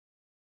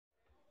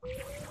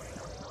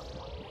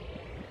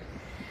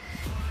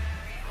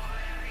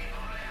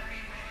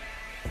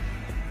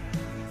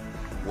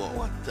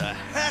the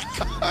heck?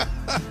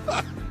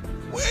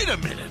 Wait a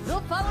minute. The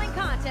following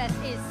contest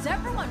is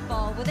set for one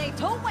fall with a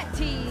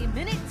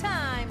 20-minute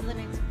time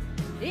limit.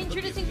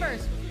 Introducing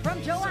first,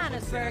 from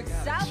Johannesburg,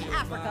 South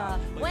Africa,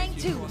 weighing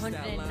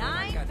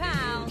 209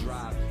 pounds,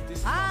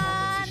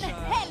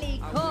 Angélico.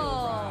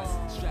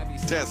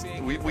 Tess,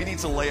 we need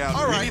to lay out.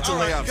 All right, we need to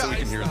lay out so we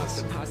can hear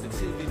this.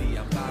 Positivity,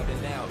 I'm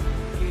vibing out.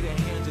 Get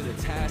a hand to the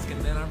task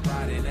and then I'm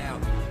riding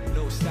out.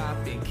 No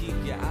stopping, keep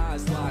your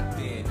eyes locked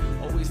in.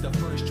 Always the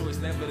first choice,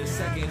 never the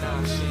second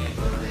option.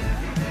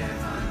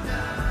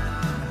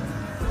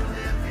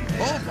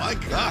 Oh my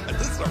God,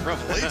 this is a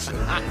revelation.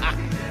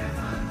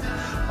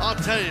 I'll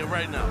tell you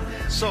right now.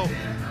 So,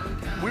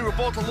 we were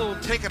both a little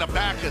taken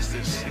aback, as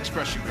this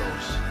expression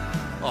goes.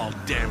 Oh,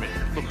 damn it.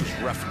 Look who's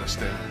reffing this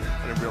thing.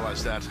 I didn't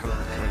realize that.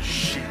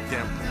 Shit,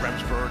 damn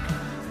Remsburg.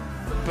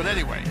 But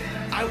anyway,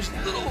 I was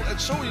a little, and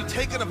so were you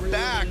taken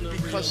aback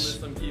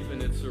because I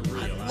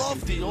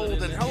love the old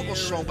Angélico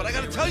song, but I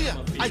gotta tell you,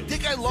 I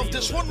think I love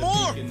this one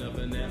more.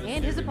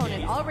 And his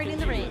opponent already in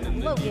the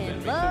ring,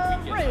 Logan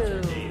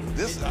LaRue.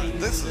 This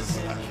is,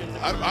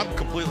 I'm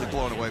completely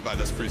blown away by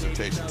this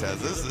presentation, Tez.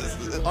 This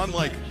is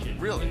unlike,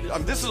 really,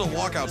 this is a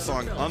walkout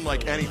song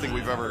unlike anything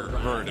we've ever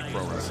heard in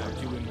pro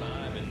wrestling.